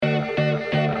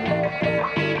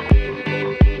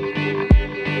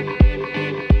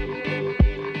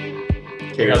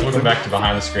Hey guys, welcome back to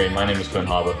Behind the Screen. My name is Quinn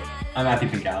Haba. I'm Matthew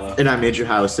Pingallo. And I'm Andrew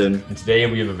Howison. And today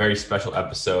we have a very special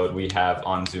episode. We have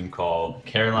on Zoom call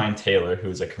Caroline Taylor, who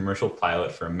is a commercial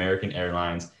pilot for American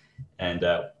Airlines. And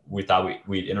we thought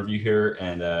we'd interview her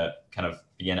and kind of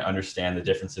begin to understand the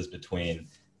differences between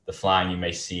the flying you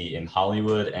may see in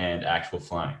Hollywood and actual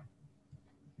flying.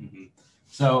 Mm-hmm.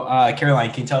 So, Caroline,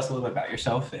 can you tell us a little bit about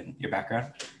yourself and your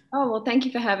background? Oh, well, thank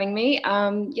you for having me.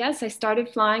 Yes, I started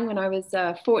flying when I was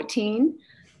 14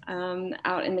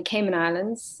 out in the Cayman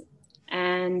Islands.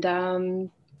 And now,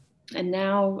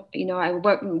 I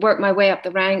work my way up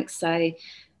the ranks. I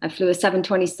flew a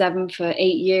 727 for 8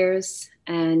 years.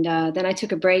 And then I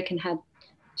took a break and had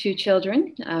 2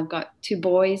 children. I've got 2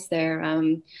 boys. They're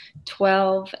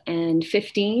 12 and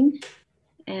 15.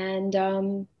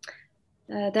 And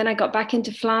then I got back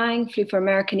into flying, flew for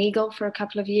American Eagle for a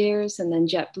couple of years and then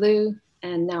JetBlue.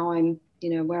 And now I'm,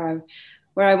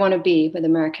 where I want to be with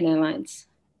American Airlines.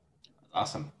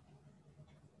 Awesome.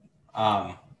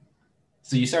 So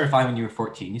you started flying when you were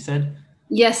 14, you said?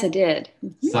 Yes, I did.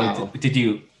 So wow.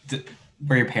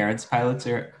 Were your parents pilots,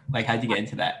 or how'd you get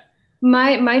into that?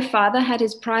 My father had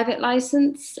his private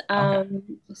license. Okay.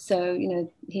 So,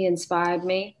 he inspired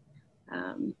me.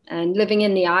 And living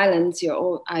in the islands,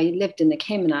 I lived in the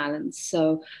Cayman Islands,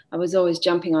 so I was always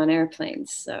jumping on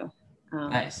airplanes. So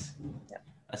nice. Yeah.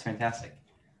 That's fantastic.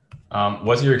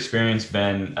 What's your experience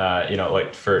been,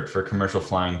 for commercial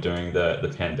flying during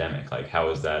the pandemic?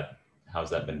 How's that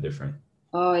been different?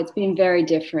 Oh, it's been very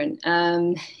different.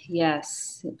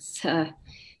 Yes, it's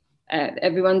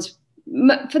everyone's,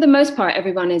 for the most part,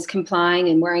 everyone is complying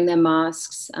and wearing their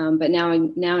masks. But now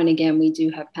and again, we do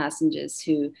have passengers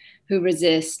who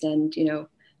resist, and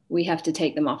we have to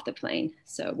take them off the plane.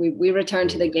 So we return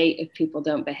to the gate if people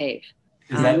don't behave.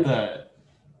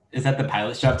 Is that the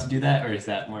pilot's job to do that, or is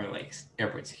that more like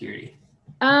airport security?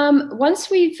 Once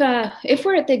if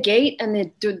we're at the gate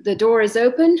and the door is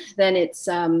open, then it's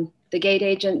the gate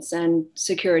agents and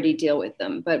security deal with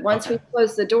them. But once we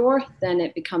close the door, then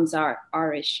it becomes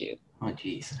our issue. Oh,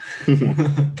 geez.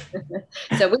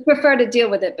 So we prefer to deal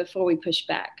with it before we push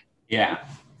back. Yeah.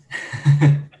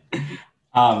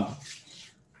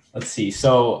 Let's see.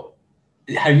 So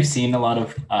have you seen a lot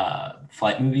of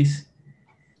flight movies?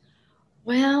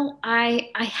 Well,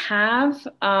 I have.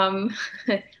 I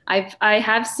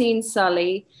have seen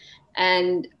Sully,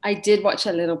 and I did watch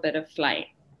a little bit of Flight,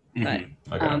 but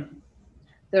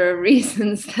there are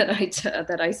reasons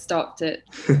that I stopped it.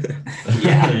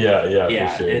 Yeah,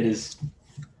 for sure. It is.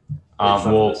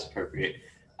 Appropriate.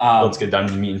 Let's get down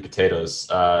to the meat and potatoes.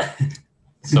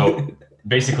 So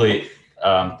basically,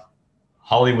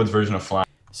 Hollywood's version of flying.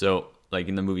 So, like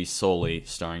in the movie Sully,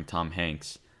 starring Tom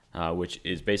Hanks, which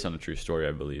is based on a true story,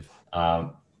 I believe.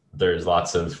 There's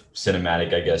lots of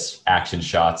cinematic, I guess, action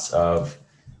shots of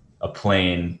a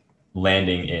plane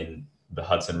landing in the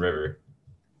Hudson River.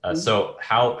 So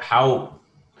how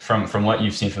from what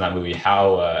you've seen from that movie,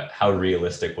 how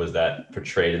realistic was that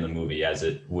portrayed in the movie as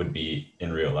it would be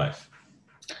in real life?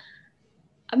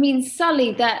 I mean,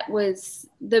 Sully, that was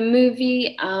the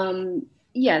movie.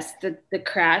 Yes, the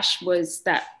crash was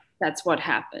that's what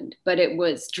happened, but it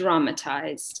was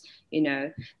dramatized.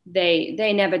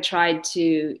 They never tried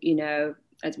to,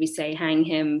 as we say, hang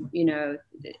him.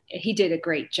 He did a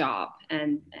great job,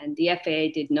 and the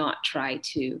FAA did not try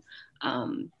to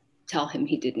tell him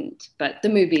he didn't. But the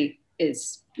movie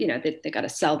is, they got to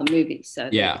sell the movie, so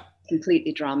yeah,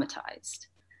 completely dramatized.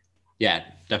 Yeah,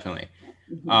 definitely.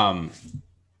 Mm-hmm.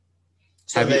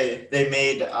 So they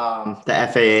made the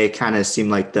FAA kind of seem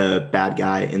like the bad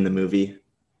guy in the movie.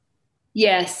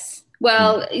 Yes.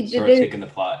 Well, sort of taking the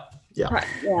plot.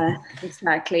 Yeah,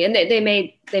 exactly. And they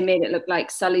made it look like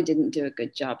Sully didn't do a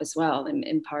good job as well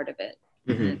in part of it.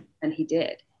 Mm-hmm. And he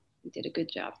did. He did a good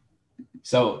job.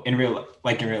 So in real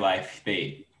life,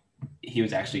 he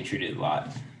was actually treated a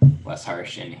lot less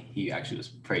harsh, and he actually was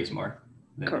praised more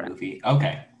than Correct. the movie.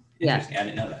 Okay. Interesting. Yeah. I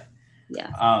didn't know that.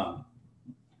 Yeah.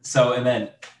 So, and then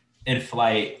in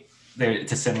Flight,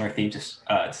 it's a similar theme to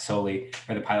Sully,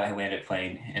 where the pilot had landed a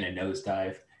plane in a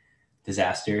nosedive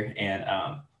disaster. And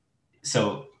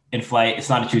so in Flight, it's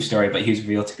not a true story, but he was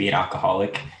revealed to be an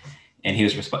alcoholic, and he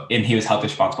was held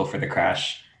responsible for the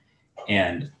crash.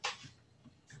 And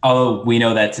although we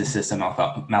know that's a system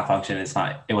malfunction,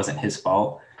 it wasn't his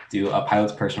fault. Do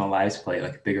pilots' personal lives play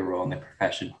a bigger role in their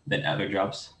profession than other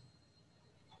jobs?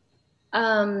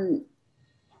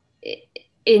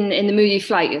 In the movie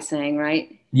Flight, you're saying,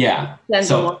 right? Yeah.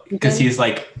 So because he was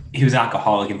an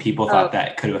alcoholic, and people thought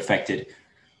that could have affected,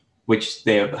 which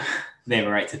they have a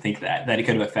right to think that it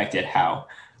could have affected how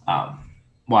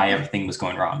why everything was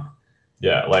going wrong.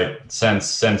 Yeah, like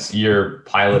since you're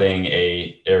piloting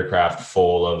a aircraft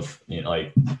full of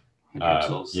 100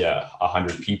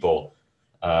 people,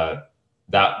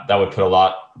 that would put a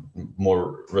lot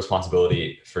more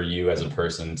responsibility for you as a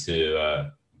person to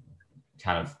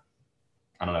kind of,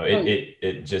 I don't know,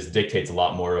 it just dictates a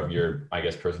lot more of your, I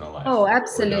guess, personal life. Oh,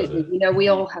 absolutely. We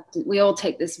all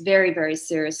take this very, very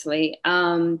seriously.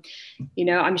 I'm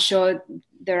sure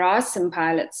there are some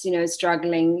pilots,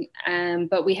 struggling,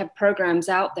 but we have programs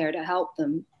out there to help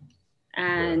them.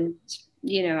 And,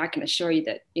 I can assure you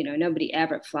that, nobody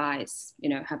ever flies,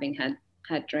 having had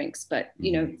drinks, but,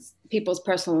 people's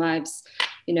personal lives,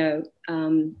 there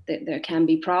can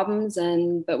be problems,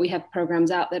 but we have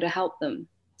programs out there to help them.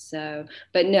 So,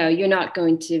 but no, you're not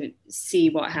going to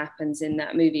see what happens in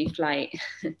that movie Flight.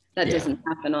 That doesn't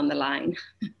happen on the line.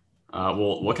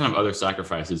 Well, what kind of other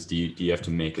sacrifices do you have to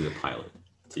make as a pilot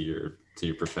to your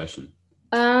profession?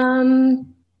 Well,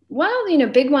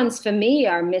 big ones for me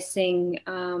are missing,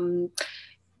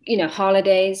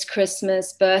 holidays,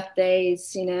 Christmas,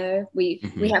 birthdays. We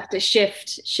have to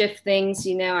shift things.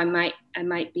 I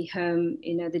might be home,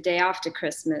 the day after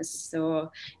Christmas,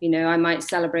 or I might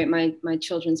celebrate my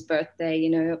children's birthday,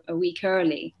 a week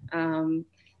early.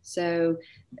 So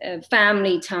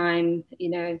family time,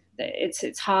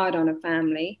 it's hard on a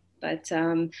family. But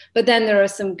then there are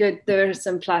some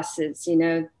pluses.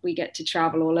 We get to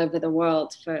travel all over the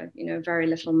world for very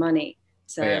little money.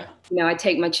 So I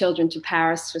take my children to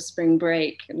Paris for spring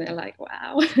break, and they're like,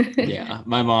 "Wow." Yeah,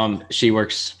 my mom, she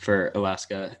works for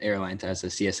Alaska Airlines as a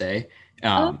CSA,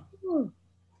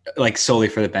 like solely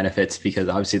for the benefits, because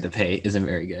obviously the pay isn't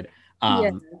very good.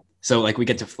 So like we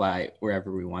get to fly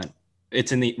wherever we want.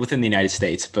 It's within the United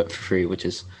States, but for free, which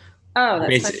is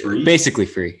basically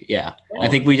free. Yeah. I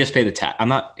think we just pay the tax. I'm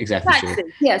not exactly sure.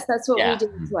 Yes, that's what we do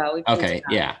as well.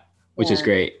 Which is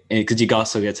great, because you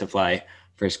also get to fly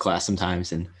first class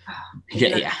sometimes, and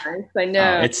nice. I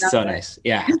know, it's so nice.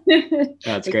 Yeah,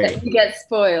 that's great. You get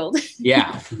spoiled.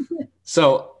 Yeah.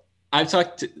 So I've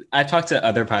talked to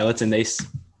other pilots, and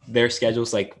their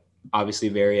schedules like obviously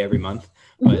vary every month,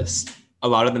 but a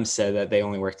lot of them said that they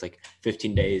only worked like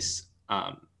 15 days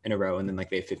in a row, and then like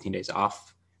they have 15 days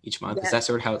off each month. Is that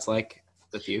sort of how it's like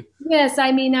with you? Yes,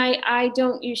 I mean, I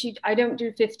don't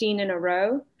do 15 in a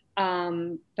row,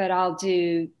 but I'll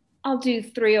do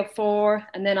 3 or 4,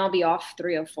 and then I'll be off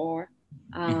 3 or 4.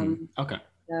 Okay.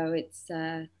 So it's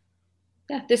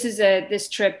this is a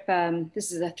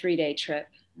 3-day trip,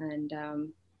 and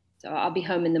so I'll be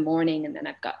home in the morning, and then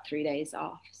I've got 3 days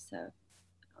off. So.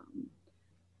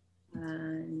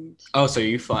 So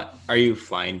are you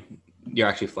flying? You're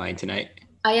actually flying tonight?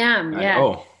 I am. Yeah.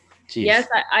 Oh, geez. Yes,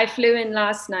 I flew in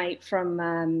last night from.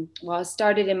 I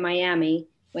started in Miami,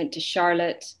 went to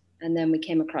Charlotte, and then we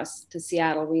came across to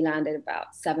Seattle. We landed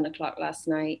about 7:00 last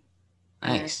night.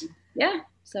 Nice.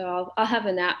 So I'll have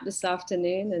a nap this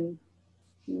afternoon, and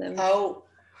then. How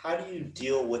do you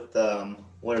deal with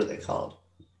what are they called?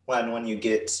 When you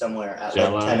get somewhere at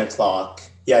jet like lag. 10 o'clock.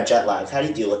 Yeah, jet lag. How do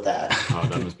you deal with that? Oh,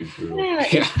 that must be brutal.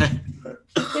 It's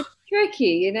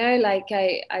tricky, like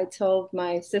I told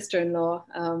my sister-in-law,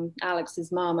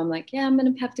 Alex's mom, I'm like, I'm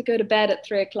gonna have to go to bed at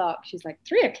 3:00. She's like,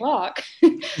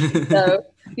 3:00? So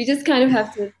you just kind of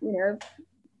have to,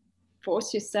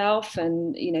 force yourself,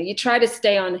 and you try to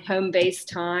stay on home-based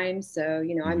time. So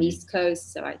I'm East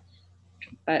Coast,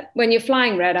 but when you're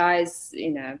flying red eyes,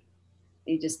 you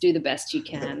just do the best you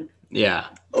can. Yeah.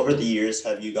 Over the years,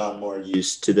 have you gotten more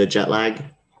used to the jet lag?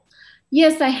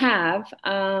 Yes, I have.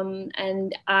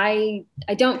 And I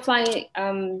don't fly,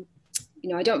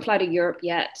 I don't fly to Europe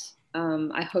yet.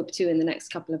 I hope to in the next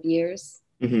couple of years.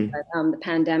 Mm-hmm. But the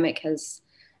pandemic has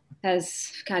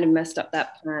kind of messed up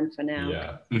that plan for now.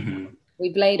 Yeah. Mm-hmm.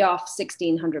 We've laid off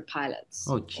 1,600 pilots.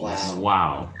 Oh, geez.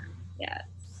 Wow. Yeah.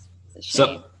 It's a shame.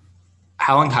 So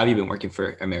how long have you been working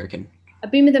for American?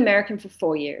 I've been with American for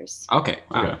 4 years. Okay.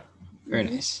 Wow. Okay. Very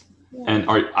nice. Yeah. And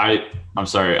I'm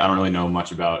sorry, I don't really know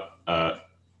much about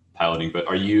piloting, but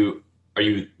are you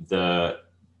the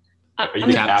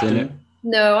captain?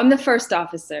 No, I'm the first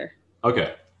officer.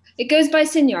 Okay. It goes by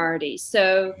seniority.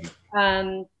 So,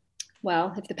 if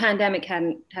the pandemic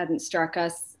hadn't struck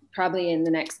us, probably in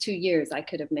the next 2 years, I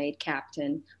could have made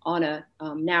captain on a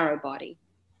narrow body,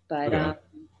 but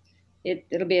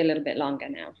it'll be a little bit longer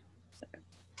now. So.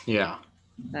 Yeah.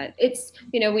 But it's,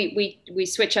 we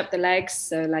switch up the legs.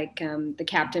 So like the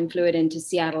captain flew it into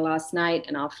Seattle last night,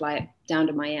 and I'll fly it down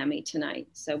to Miami tonight.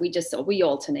 So we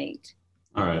alternate.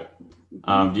 All right.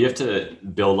 Do you have to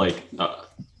build like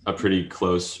a pretty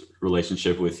close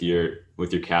relationship with your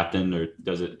captain, or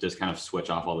does it just kind of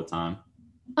switch off all the time?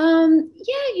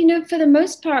 Yeah, for the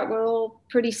most part, we're all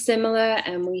pretty similar,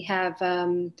 and we have,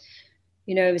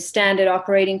 standard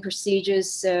operating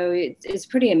procedures. So it's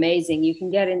pretty amazing. You can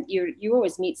get in, you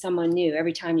always meet someone new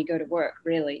every time you go to work,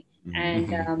 really.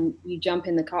 And you jump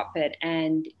in the cockpit,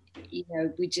 and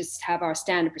we just have our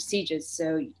standard procedures.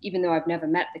 So even though I've never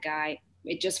met the guy,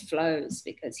 it just flows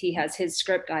because he has his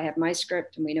script, I have my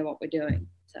script, and we know what we're doing.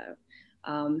 So,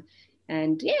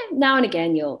 and yeah, now and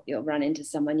again you'll run into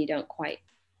someone you don't quite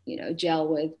gel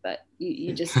with, but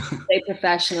you just stay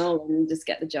professional and just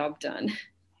get the job done.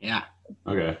 Yeah.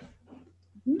 Okay.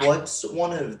 What's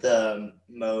one of the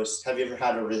most, have you ever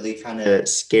had a really kind of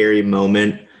scary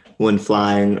moment when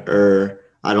flying, or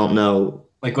I don't know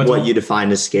like what you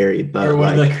define as scary, but or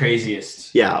one of the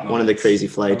craziest one of the crazy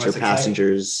flights or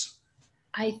passengers?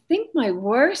 I think my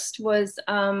worst was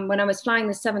when I was flying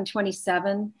the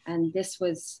 727, and this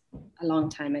was a long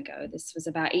time ago. This was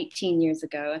about 18 years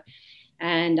ago,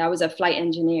 and I was a flight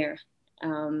engineer.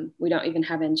 We don't even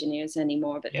have engineers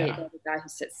anymore, but they're the guy who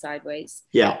sits sideways.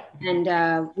 Yeah. And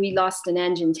we lost an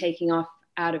engine taking off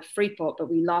out of Freeport, but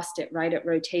we lost it right at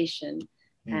rotation.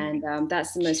 And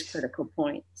that's the most critical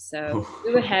point. So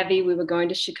we were heavy. We were going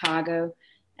to Chicago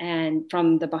and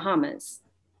from the Bahamas.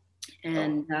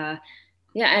 And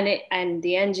and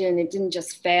the engine, it didn't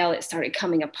just fail, it started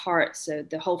coming apart. So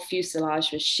the whole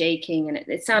fuselage was shaking, and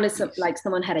it sounded like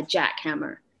someone had a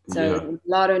jackhammer. So a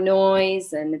lot of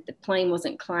noise, and the plane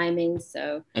wasn't climbing.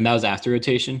 And that was after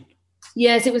rotation?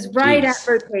 Yes, it was right at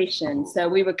rotation. So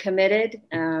we were committed,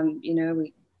 I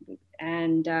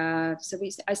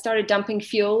started dumping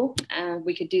fuel.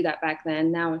 We could do that back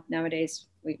then. Nowadays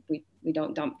we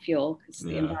don't dump fuel because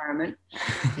the environment.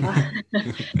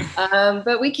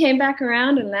 But we came back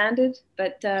around and landed.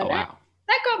 But that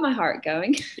got my heart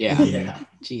going. Yeah.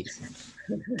 Jeez.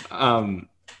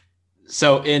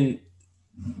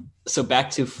 So back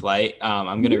to flight.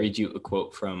 I'm going to read you a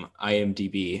quote from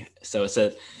IMDb. So it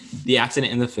says, the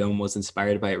accident in the film was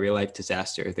inspired by a real life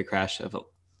disaster, the crash of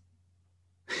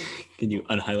Can you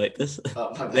unhighlight this?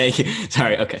 Thank you.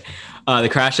 Sorry. Okay. The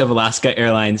crash of Alaska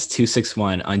Airlines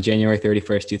 261 on January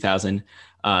 31st, 2000.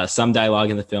 Some dialogue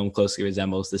in the film closely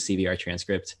resembles the CVR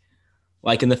transcript.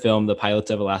 Like in the film, the pilots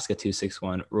of Alaska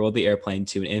 261 rolled the airplane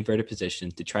to an inverted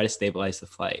position to try to stabilize the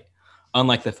flight.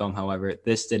 Unlike the film, however,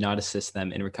 this did not assist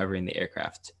them in recovering the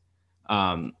aircraft.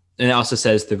 And it also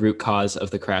says the root cause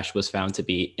of the crash was found to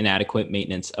be inadequate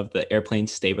maintenance of the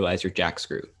airplane's stabilizer jack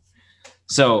screw.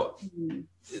 So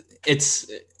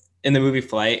it's in the movie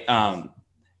Flight. I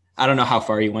don't know how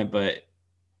far you went, but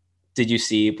did you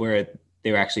see where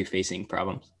they were actually facing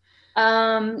problems?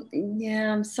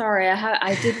 Yeah, I'm sorry.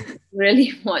 I didn't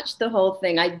really watch the whole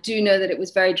thing. I do know that it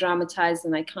was very dramatized,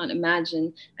 and I can't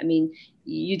imagine. I mean,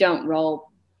 you don't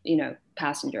roll,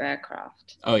 passenger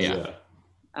aircraft. Oh yeah.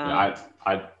 I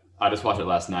just watched it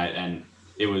last night, and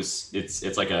it's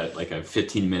like a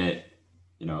 15-minute,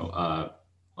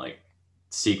 like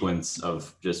sequence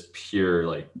of just pure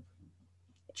like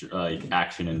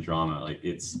action and drama. Like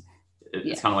it's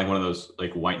kind of like one of those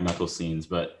like white knuckle scenes,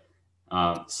 but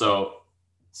so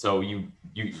you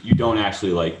don't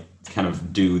actually like kind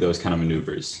of do those kind of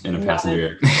maneuvers in a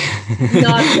passenger aircraft.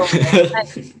 Not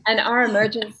and our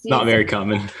emergencies, not very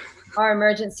common. Our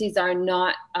emergencies are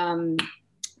not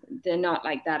they're not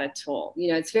like that at all.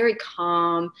 It's very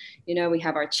calm. We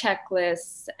have our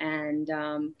checklists, and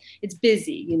it's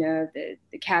busy. The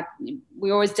captain,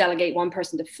 we always delegate one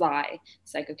person to fly.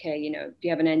 It's like, okay, if you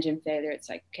have an engine failure, it's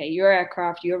like, okay, your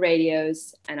aircraft, your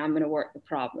radios, and I'm going to work the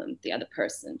problem, the other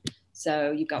person.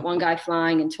 So you've got one guy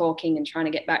flying and talking and trying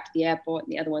to get back to the airport,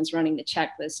 and the other one's running the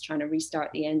checklist, trying to restart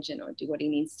the engine or do what he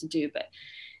needs to do,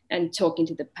 and talking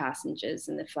to the passengers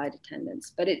and the flight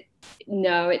attendants. But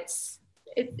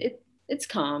it's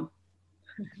calm.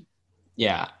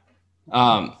 Yeah.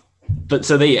 But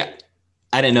so I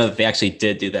didn't know that they actually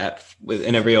did do that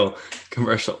in a real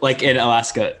commercial, like in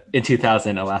Alaska in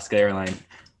 2000, Alaska Airlines.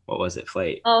 What was it?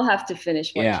 Flight. I'll have to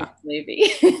finish watching the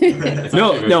movie.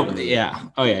 No. Yeah.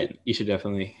 Oh yeah. You should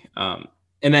definitely. And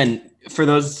then for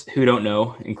those who don't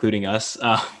know, including us,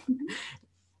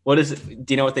 what is it?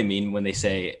 Do you know what they mean when they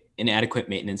say inadequate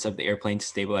maintenance of the airplane's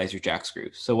stabilizer jack screw?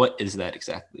 So what is that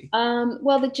exactly?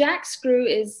 Well, the jack screw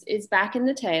is back in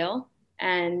the tail,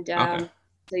 and so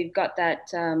you've got that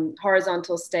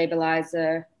horizontal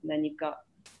stabilizer, and then you've got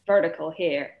vertical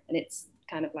here, and it's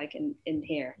kind of like in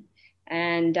here.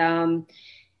 And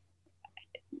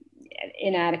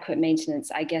inadequate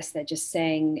maintenance, I guess they're just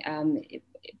saying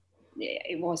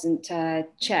it wasn't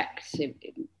checked.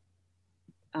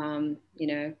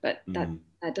 But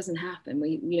that doesn't happen.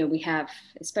 We have,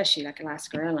 especially like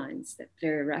Alaska Airlines, they're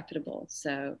very reputable.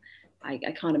 So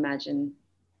I can't imagine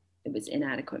it was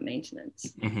inadequate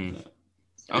maintenance. Mm-hmm.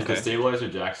 So, Is the stabilizer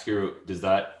jack screw, does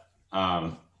that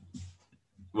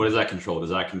what does that control? Does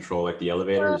that control like the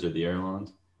elevators or the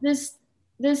ailerons? this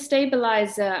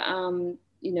stabilizer,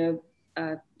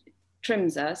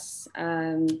 trims us.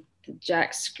 The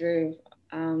jack screw,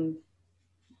 I'm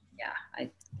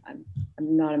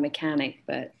not a mechanic,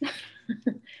 but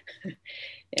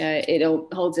yeah, it all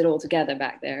holds it all together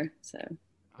back there. So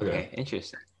Okay,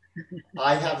 interesting.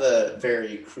 I have a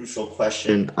very crucial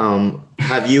question.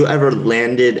 Have you ever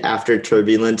landed after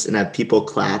turbulence and have people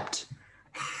clapped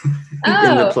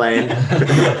in the plane?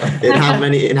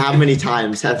 And how many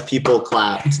times have people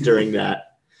clapped during that?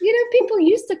 People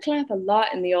used to clap a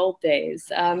lot in the old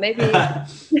days. Maybe, but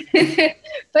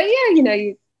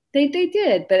yeah, they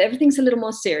did. But everything's a little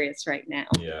more serious right now.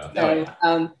 Yeah. So,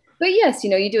 but yes,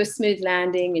 you do a smooth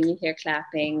landing and you hear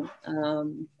clapping.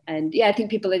 And yeah, I think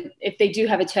people, if they do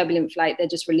have a turbulent flight, they're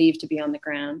just relieved to be on the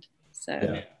ground.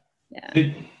 So yeah.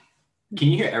 Can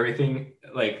you hear everything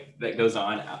like that goes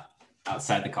on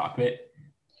outside the cockpit?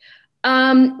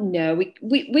 No,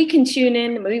 we can tune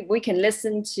in. We can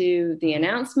listen to the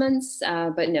announcements,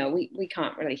 but no, we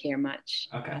can't really hear much.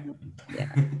 Okay.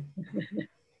 Yeah.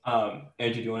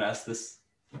 Andrew, do you want to ask this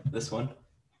one?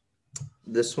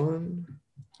 This one?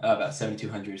 About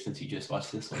 7200, since you just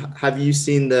watched this one. Have you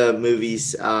seen the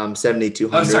movies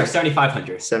 7200? Oh, sorry,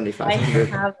 7500. 7500. I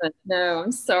haven't. No,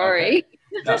 I'm sorry. Okay.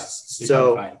 No,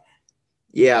 So, fine.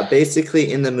 yeah,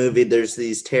 basically in the movie, there's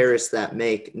these terrorists that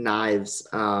make knives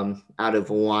out of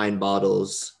wine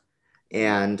bottles,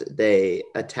 and they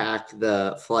attack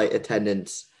the flight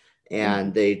attendants,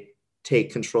 and they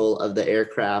take control of the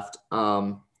aircraft.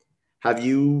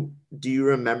 Do you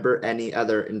remember any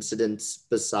other incidents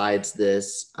besides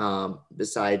this,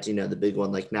 besides, the big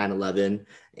one like 9/11?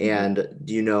 And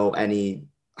do you know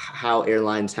how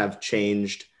airlines have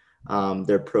changed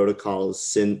their protocols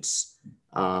since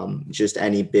just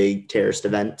any big terrorist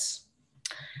events?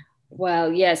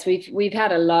 Well, yes, we've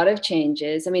had a lot of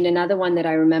changes. I mean, another one that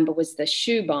I remember was the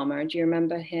shoe bomber. Do you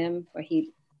remember him? Where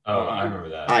he? Oh, I remember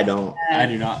that. I don't. I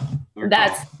do not.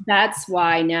 That's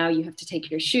why now you have to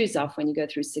take your shoes off when you go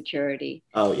through security.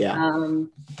 Oh yeah.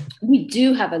 We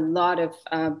do have a lot of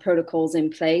protocols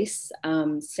in place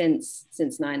since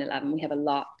 9/11. We have a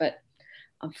lot, but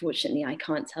unfortunately, I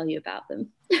can't tell you about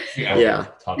them. Yeah.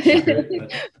 Top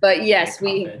secret. But yes,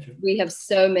 we have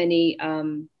so many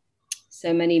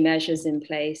measures in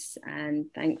place, and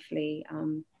thankfully,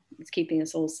 it's keeping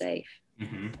us all safe.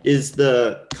 Mm-hmm. Is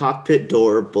the cockpit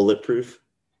door bulletproof?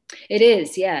 It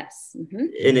is, yes. Mm-hmm.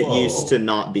 And it used to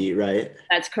not be, right?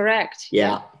 That's correct.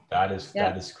 Yeah. That is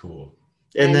cool.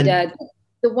 And then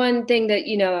the one thing that,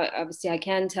 obviously I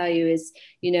can tell you is,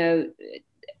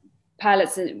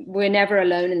 pilots, we're never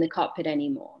alone in the cockpit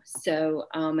anymore. So,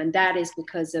 and that is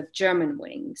because of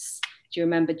Germanwings. Do you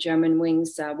remember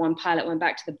Germanwings? One pilot went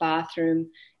back to the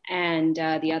bathroom, and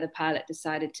the other pilot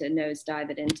decided to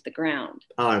nosedive it into the ground.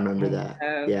 Oh, I remember that.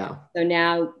 So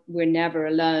now we're never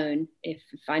alone. If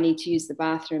I need to use the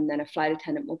bathroom, then a flight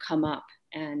attendant will come up,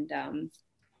 and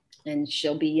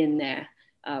she'll be in there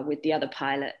with the other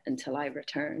pilot until I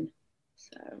return.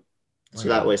 So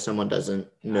that way someone doesn't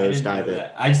nosedive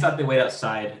it. I just thought they wait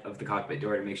outside of the cockpit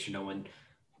door to make sure no one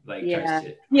tries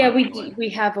to. Yeah, we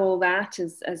have all that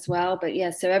as well. But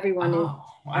yeah, so everyone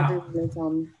is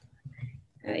on.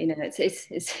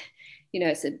 It's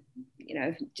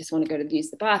just want to go to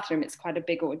use the bathroom. It's quite a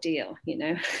big ordeal,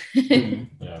 Yeah.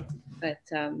 But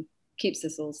keeps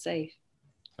us all safe.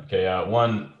 Okay.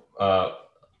 One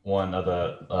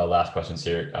other last questions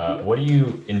here. What do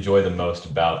you enjoy the most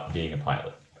about being a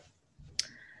pilot?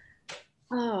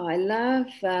 Oh, I love,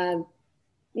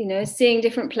 seeing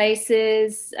different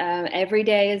places. Every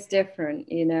day is different,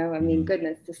 I mean,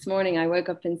 goodness, this morning I woke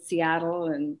up in Seattle,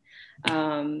 and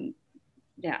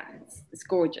it's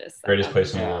gorgeous. Greatest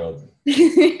place in the world.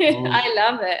 I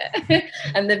love it.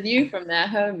 And the view from their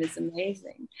home is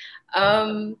amazing.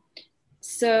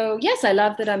 So yes, I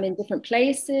love that I'm in different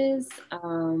places.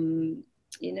 I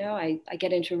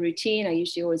get into a routine. I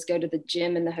usually always go to the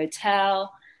gym in the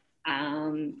hotel.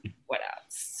 What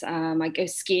else? I go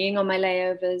skiing on my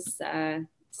layovers.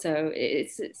 So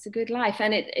it's a good life.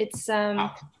 And it's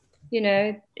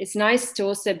nice to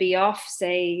also be off,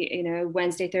 say,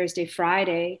 Wednesday, Thursday,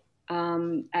 Friday,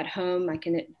 at home. I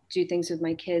can do things with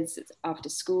my kids after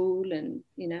school, and,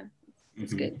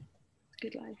 it's good. It's a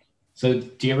good life. So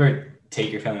do you ever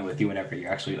take your family with you whenever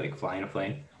you're actually like flying a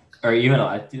plane? Or are you even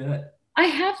allowed to do that? I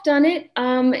have done it.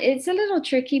 It's a little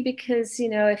tricky because,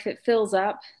 if it fills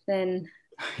up, then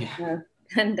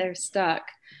then they're stuck.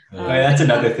 That's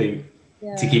another thing.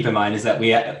 to keep in mind is that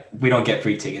we don't get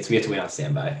free tickets. We have to wait on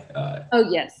standby. Oh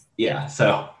yes. Yeah.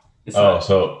 So.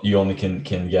 So you only can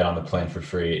get on the plane for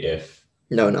free if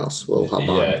no one else will hop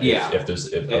on. If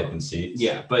there's open seats.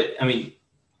 Yeah, but I mean,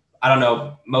 I don't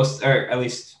know. Most, or at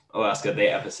least Alaska, they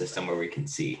have a system where we can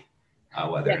see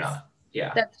whether or not.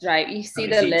 Yeah, that's right. You see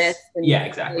the list. And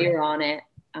exactly. You're on it.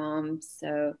 And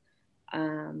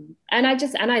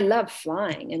I love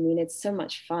flying. I mean, it's so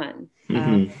much fun.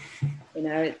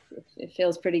 It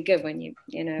feels pretty good when you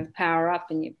power up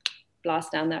and you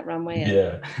blast down that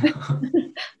runway.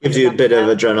 Gives you a bit of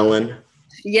adrenaline.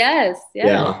 Yes.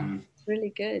 Yeah. It's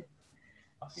really good.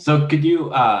 So could you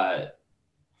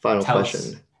final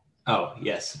question? Oh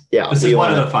yes. Yeah. This is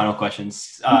one of the final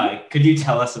questions. Could you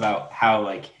tell us about how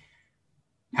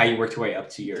you worked your way up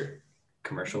to your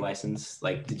commercial license?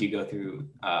 Like, did you go through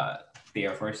the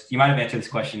Air Force? You might have answered this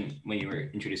question when you were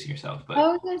introducing yourself, but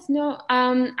no.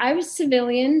 I was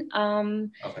civilian.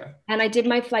 Okay. And I did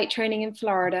my flight training in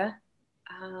Florida.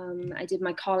 I did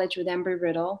my college with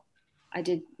Embry-Riddle. I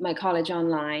did my college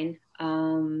online.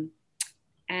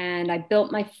 And I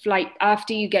built my flight.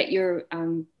 After you get your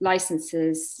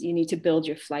licenses, you need to build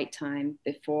your flight time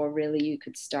before really you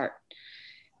could start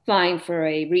flying for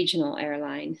a regional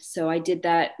airline. So I did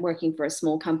that working for a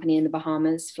small company in the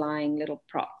Bahamas, flying little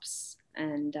props,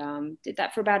 and did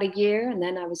that for about a year. And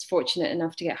then I was fortunate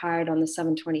enough to get hired on the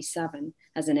 727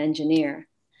 as an engineer.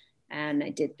 And I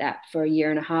did that for a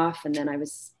year and a half, and then I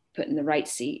was put in the right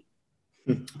seat.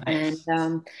 Nice.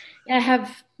 And I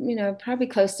have, probably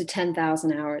close to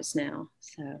 10,000 hours now.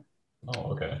 So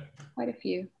quite a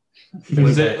few.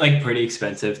 Was it like pretty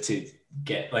expensive to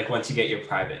get, like once you get your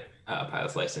private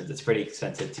pilot's license, it's pretty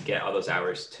expensive to get all those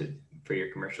hours for your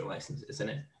commercial license, isn't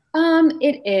it?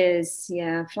 It is.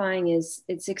 Yeah. Flying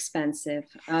it's expensive.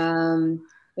 But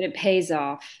it pays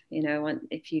off,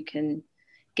 if you can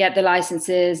get the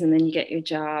licenses and then you get your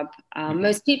job.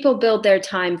 Most people build their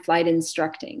time flight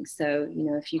instructing. So,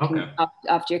 if you can,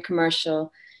 after your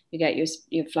commercial, you get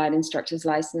your flight instructor's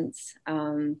license.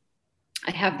 I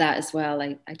have that as well.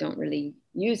 I don't really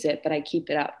use it, but I keep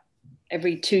it up.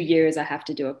 Every 2 years, I have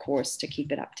to do a course to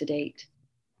keep it up to date.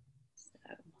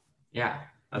 So. Yeah,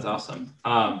 that's awesome.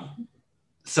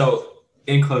 So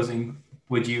in closing,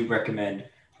 would you recommend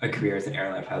a career as an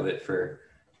airline pilot for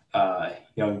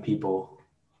young people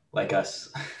like us?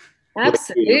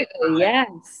 Absolutely,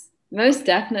 yes, most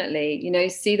definitely.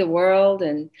 See the world,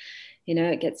 and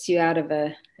it gets you out of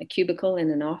a cubicle in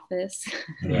an office.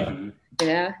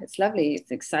 Yeah. It's lovely.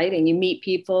 It's exciting. You meet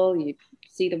people, you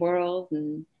see the world,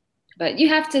 but you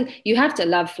have to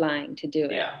love flying to do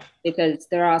it. Because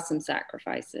there are some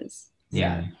sacrifices.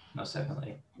 Yeah, most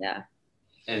definitely. Yeah.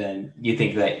 And then you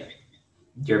think that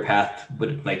your path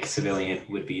would, like civilian,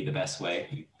 would be the best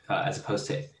way as opposed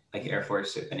to like Air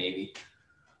Force or the Navy?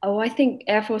 Oh, I think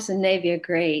Air Force and Navy are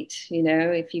great.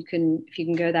 If you can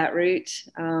go that route,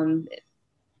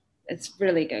 it's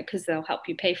really good because they'll help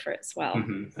you pay for it as well.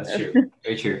 That's true.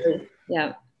 Very true.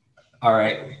 Yeah. All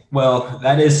right. Well,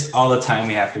 that is all the time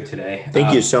we have for today.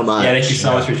 Thank you so much. Yeah, thank you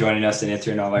so much for joining us and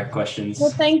answering all our questions.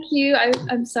 Well, thank you.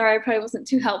 I'm sorry I probably wasn't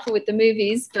too helpful with the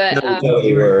movies, but No,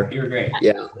 you were great.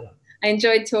 Yeah. I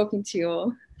enjoyed talking to you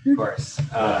all. Of course.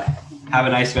 Have a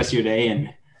nice rest of your day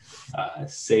and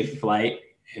safe flight.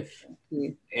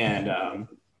 And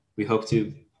we hope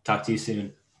to talk to you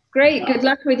soon. Great. Good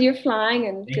luck with your flying,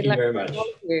 and thank good you luck very with much. all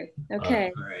of you.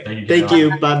 Okay. All right. Thank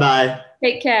you. Bye-bye.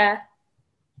 Take care.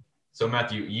 So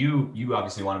Matthew, you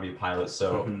obviously want to be a pilot.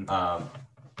 So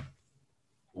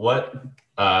what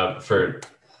for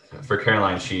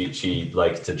Caroline, she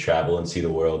likes to travel and see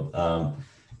the world.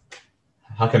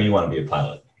 How come you want to be a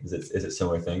pilot? Is it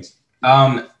similar things?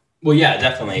 Well, yeah,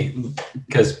 definitely.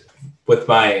 Because with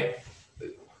my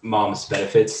mom's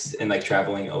benefits and like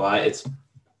traveling a lot, it's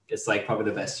like probably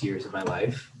the best years of my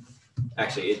life.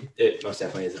 Actually, it most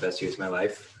definitely is the best years of my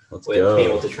life. Let's with go. being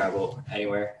able to travel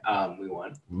anywhere we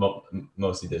want.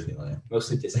 Mostly Disneyland.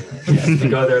 Mostly Disneyland. Yes. We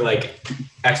go there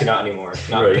actually not anymore.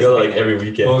 Right, you go every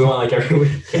weekend. Well, we want every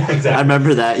week. Yeah, exactly. I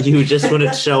remember that. You just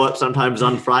wouldn't show up sometimes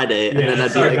on Friday, and then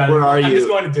I'd be like, "Where are you?" I'm just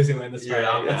going to Disneyland this Friday.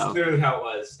 Yeah. That's literally how it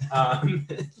was.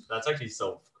 That's actually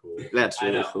so cool. That's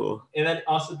really cool. And then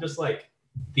also just like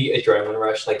the adrenaline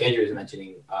rush, like Andrew was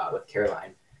mentioning with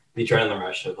Caroline, the adrenaline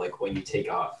rush of like when you take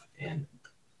off, and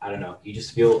I don't know, you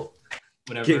just feel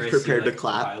whenever Get prepared to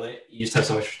clap. Pilot, you just have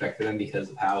so much respect for them because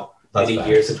of how many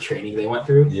years of training they went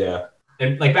through. Yeah.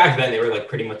 And like back then, they were like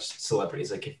pretty much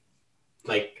celebrities.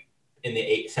 Like in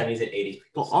the 70s and 80s.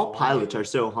 Well, all pilots are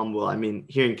so humble. I mean,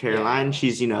 here in Caroline,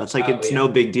 she's it's like it's no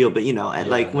big deal, but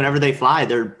like whenever they fly,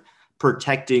 they're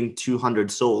protecting 200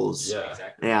 souls. Yeah.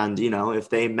 Exactly. And, you know, if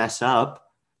they mess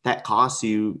up, that costs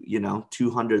you, you know,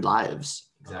 200 lives.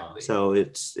 Exactly. So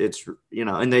it's, you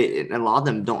know, and a lot of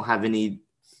them don't have any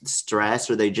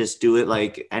stress, or they just do it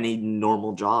like any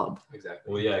normal job.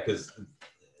 Exactly. Well, yeah, because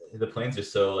the planes are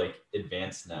so like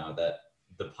advanced now that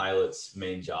the pilot's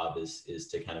main job is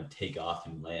to kind of take off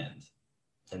and land.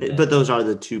 And then, But those are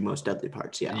the two most deadly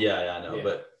parts. Yeah. yeah, I know. Yeah.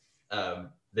 But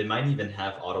they might even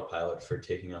have autopilot for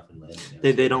taking off and landing.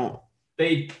 They don't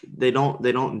They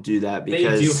do that they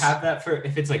because do have that for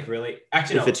if it's like really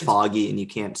actually if no, it's foggy and you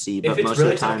can't see, if but it's most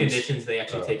really of the tough times, conditions, they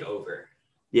actually take over.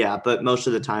 yeah, but most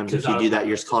of the times if Because you do that,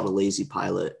 you're autopilot- called a lazy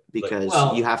pilot because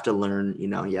well- you have to learn, you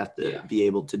know, you have to Yeah. be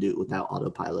able to do it without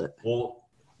autopilot. Well,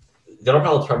 the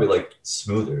autopilot's probably like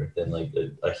smoother than like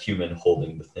a human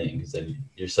holding the thing, because then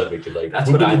you're subject to like. That's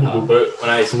what I thought. But when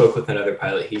I spoke with another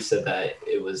pilot, he said that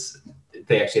it was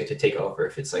they actually have to take over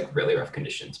if it's like really rough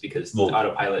conditions because the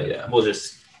autopilot will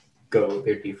just go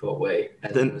their default way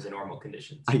as Then- it was in normal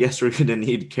conditions. I guess we're gonna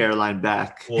need Caroline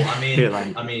back. Well, I mean,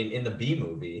 Caroline. in the B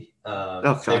movie, Oh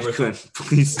they God, were- good.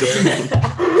 Please don't.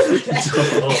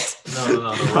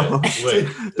 No, wait.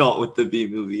 Don't with the B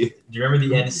movie. Do you remember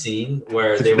the end scene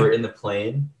where they were in the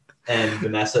plane and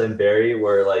Vanessa and Barry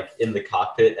were like in the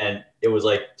cockpit, and it was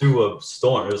like through a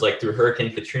storm. It was like through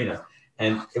Hurricane Katrina,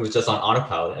 and it was just on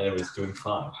autopilot and it was doing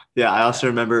fine. Yeah, I also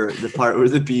remember the part where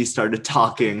the bee started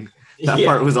talking. That Yeah.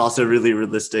 part was also really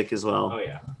realistic as well. Oh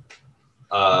yeah.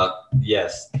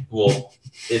 Yes. Well,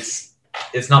 it's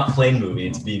not plane movie,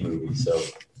 it's B movie. So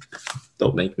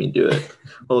Don't make me do it.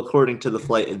 Well, according to the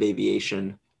flight of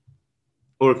aviation,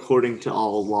 or according to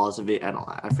all laws of it,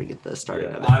 I forget the starting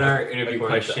of it. On our interview according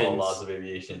questions, to all laws of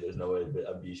aviation, there's no way that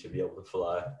a bee should be able to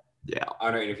fly. Yeah.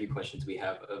 on our interview questions, we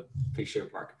have a picture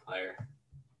of Markiplier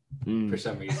Mm. for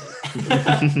some reason.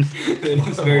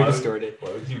 It's very Why would- distorted.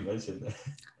 Why would you mention that?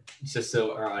 Just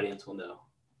so our audience will know.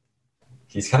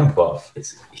 He's kind of buff.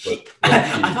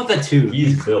 I thought that too.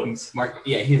 He's built. Mark,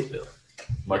 yeah, he is built.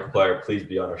 Markiplier, please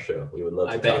be on our show. We would love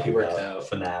to I bet talk he worked about out.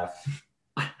 FNAF.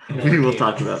 We will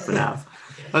talk about FNAF.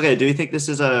 Okay, do you think this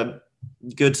is a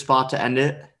good spot to end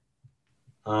it?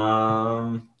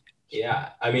 Yeah,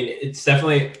 I mean, it's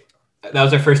definitely that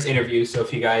was our first interview. So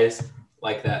if you guys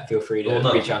like that, feel free to Well,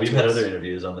 no, reach out we've to had us. other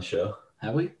interviews on the show.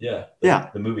 Have we? Yeah. Yeah.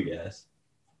 The movie guys.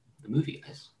 The movie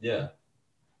guys. Yeah.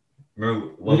 Remember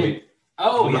when we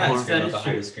Oh when we yeah, were that is behind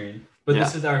true. the screen? But Yeah.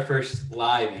 this is our first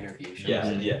live interview. show.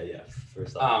 Yeah.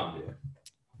 First off, yeah.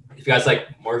 If you guys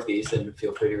like more of these, then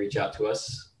feel free to reach out to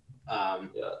us.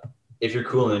 If you're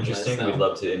cool and Let us interesting, know. we'd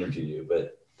love to interview you.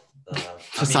 But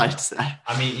Besides that,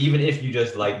 I mean, even if you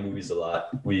just like movies a lot,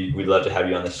 we'd love to have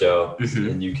you on the show,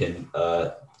 Mhm. and you can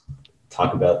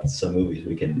talk about some movies.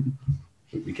 We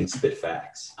can spit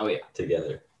facts. Oh, yeah.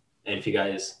 Together. And if you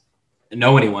guys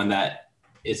know anyone that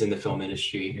is in the film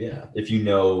industry Yeah. If you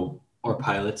know, or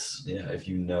pilots, if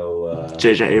you know,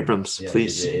 J.J. Abrams, yeah,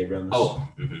 please. J.J. Abrams.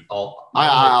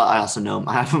 I also know him.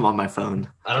 I have him on my phone.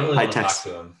 I don't really I want to talk text-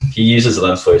 to him. He uses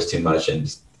lens flares too much,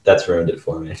 and that's ruined it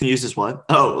for me. He uses what?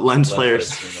 Oh, lens flares.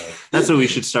 too much. That's what we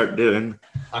should start doing.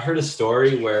 I heard a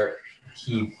story where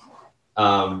he,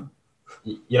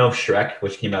 Shrek,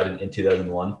 which came out in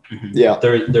 2001. Yeah.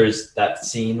 There's that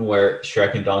scene where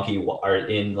Shrek and Donkey are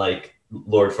in like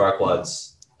Lord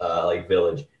Farquaad's like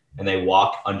village, and they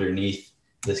walk underneath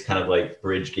this kind of like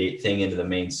bridge gate thing into the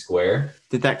main square,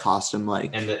 Did that cost him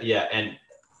like? and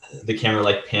the camera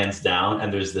like pans down,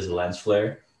 and there's this lens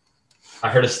flare. I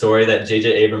heard a story that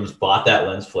J.J. Abrams bought that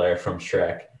lens flare from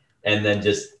Shrek, and then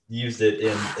just used it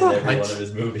in every one of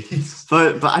his movies.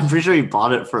 But I'm pretty sure he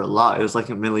bought it for a lot. It was like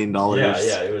 $1 million.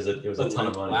 Yeah, it was a ton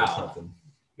of money or Wow. something.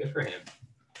 good for him.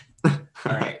 All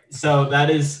right. So that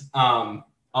is all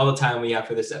the time we have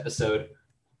for this episode.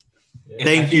 Yeah.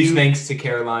 Thank A huge you. thanks to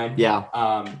Caroline. Yeah.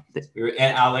 And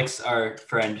Alex, our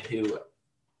friend whose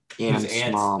And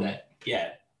aunt's mom.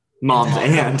 Mom's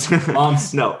aunt.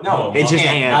 Mom's No. No, It's just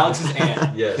aunt. aunt. Alex's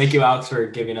aunt. Yes. Thank you, Alex, for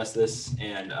giving us this,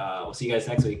 and we'll see you guys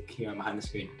next week here on Behind the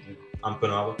Screen. I'm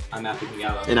Panava. I'm Matthew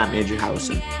Gallo. And I'm Andrew Howison.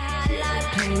 See you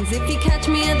guys later. If you catch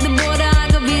me at the border, I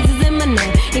got visas